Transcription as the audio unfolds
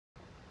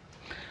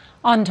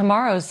On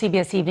tomorrow's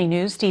CBS Evening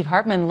News, Steve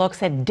Hartman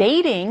looks at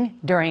dating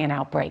during an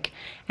outbreak.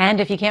 And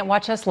if you can't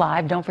watch us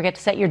live, don't forget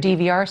to set your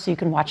DVR so you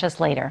can watch us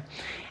later.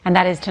 And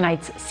that is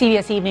tonight's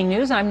CBS Evening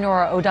News. I'm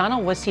Nora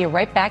O'Donnell. We'll see you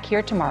right back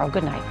here tomorrow.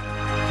 Good night.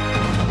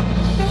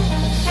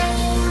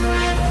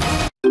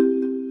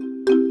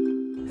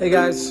 Hey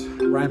guys,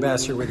 Ryan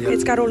Bass here with you.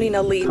 It's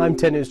Carolina Lee. I'm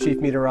 10 News Chief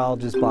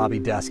Meteorologist Bobby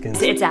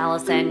Deskins. It's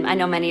Allison. I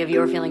know many of you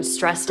are feeling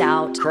stressed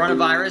out.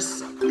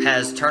 Coronavirus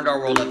has turned our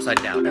world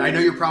upside down. I know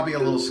you're probably a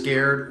little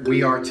scared.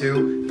 We are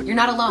too. You're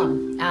not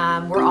alone.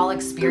 We're all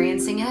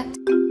experiencing it.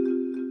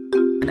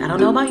 I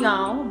don't know about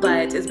y'all,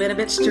 but it's been a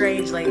bit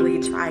strange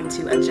lately trying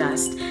to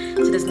adjust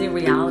to this new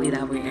reality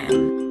that we're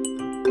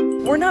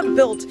in. We're not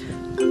built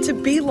to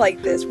be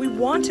like this. We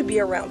want to be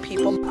around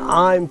people.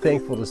 I'm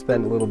thankful to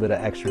spend a little bit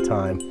of extra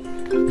time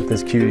with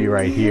this cutie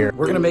right here.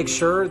 We're going to make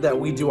sure that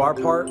we do our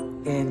part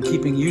in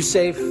keeping you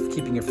safe,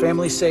 keeping your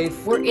family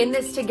safe. We're in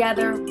this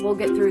together. We'll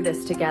get through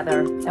this together,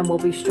 and we'll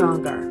be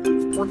stronger.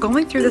 We're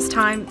going through this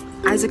time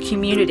as a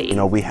community. You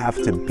know, we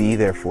have to be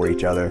there for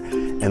each other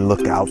and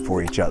look out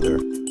for each other.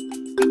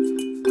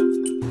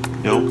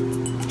 No?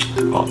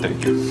 Oh,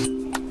 thank you.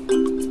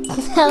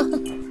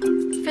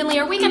 Finley,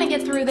 are we going to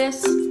get through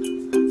this?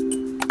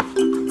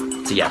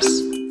 It's a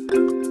yes.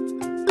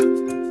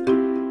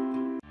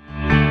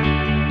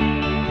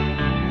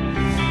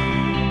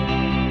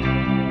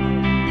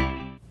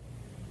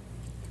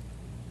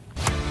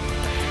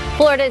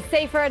 Florida's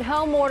Safer at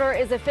Home order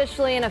is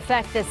officially in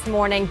effect this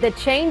morning. The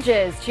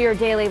changes to your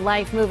daily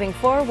life moving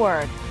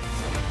forward.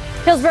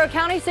 Petersberg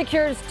County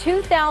secures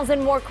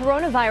 2,000 more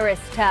coronavirus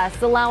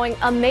tests, allowing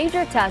a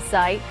major test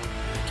site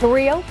to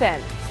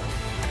reopen.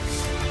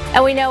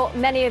 And we know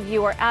many of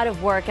you are out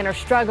of work and are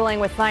struggling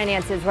with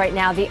finances right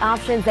now. The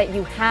options that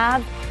you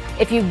have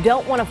if you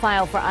don't want to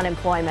file for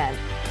unemployment.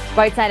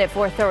 Brightside at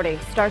 4:30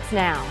 starts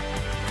now.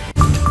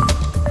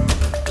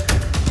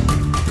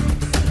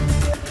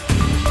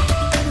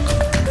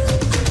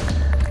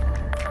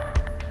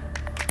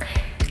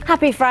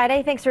 Happy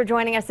Friday. Thanks for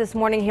joining us this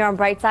morning here on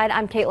Brightside.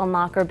 I'm Caitlin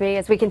Lockerbie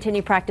as we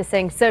continue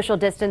practicing social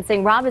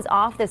distancing. Rob is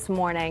off this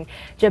morning.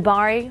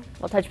 Jabari,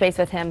 we'll touch base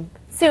with him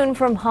soon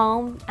from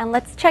home. And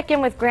let's check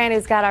in with Grant,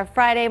 who's got our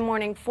Friday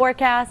morning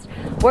forecast.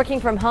 Working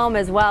from home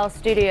as well,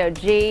 Studio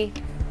G.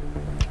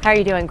 How are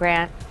you doing,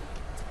 Grant?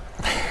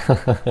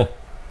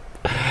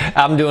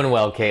 I'm doing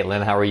well,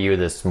 Caitlin. How are you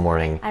this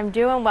morning? I'm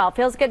doing well.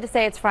 Feels good to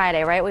say it's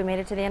Friday, right? We made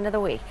it to the end of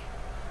the week.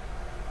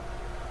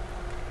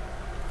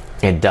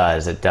 It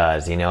does,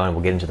 you know, and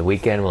we'll get into the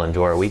weekend, we'll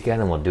enjoy our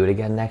weekend, and we'll do it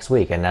again next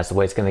week, and that's the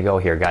way it's going to go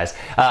here, guys.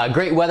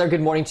 Great weather. Good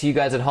morning to you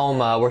guys at home.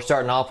 We're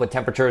starting off with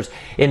temperatures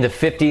in the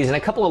 50s and a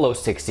couple of low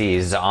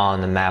 60s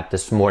on the map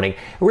this morning.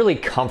 A really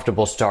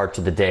comfortable start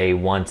to the day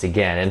once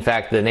again. In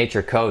fact, the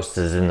Nature Coast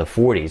is in the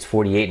 40s,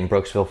 48 in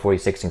Brooksville,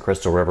 46 in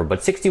Crystal River,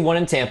 but 61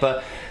 in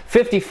Tampa,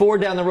 54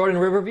 down the road in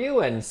Riverview,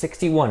 and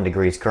 61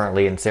 degrees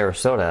currently in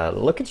Sarasota.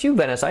 Look at you,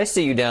 Venice. I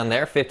see you down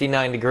there,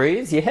 59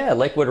 degrees. Yeah,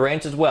 Lakewood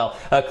Ranch as well.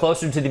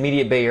 Closer to the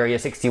immediate Bay Area,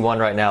 61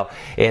 right now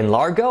in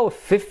Largo,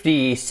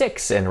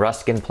 56 in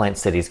Ruskin. Plant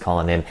City's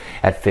calling in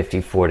at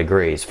 54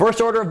 degrees. First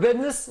order of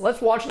business,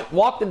 let's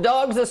walk the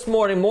dogs this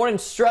morning. Morning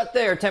strut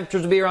there.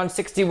 Temperatures will be around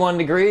 61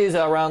 degrees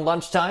around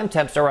lunchtime.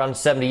 Temps around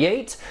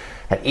 78.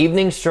 That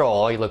evening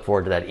stroll, you look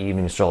forward to that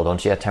evening stroll,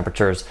 don't you?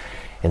 Temperatures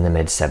in the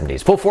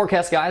mid-70s. Full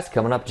forecast, guys,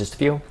 coming up just a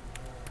few. All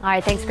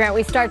right, thanks, Grant.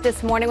 We start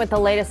this morning with the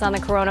latest on the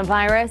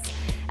coronavirus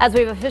as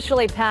we've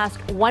officially passed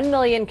 1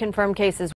 million confirmed cases.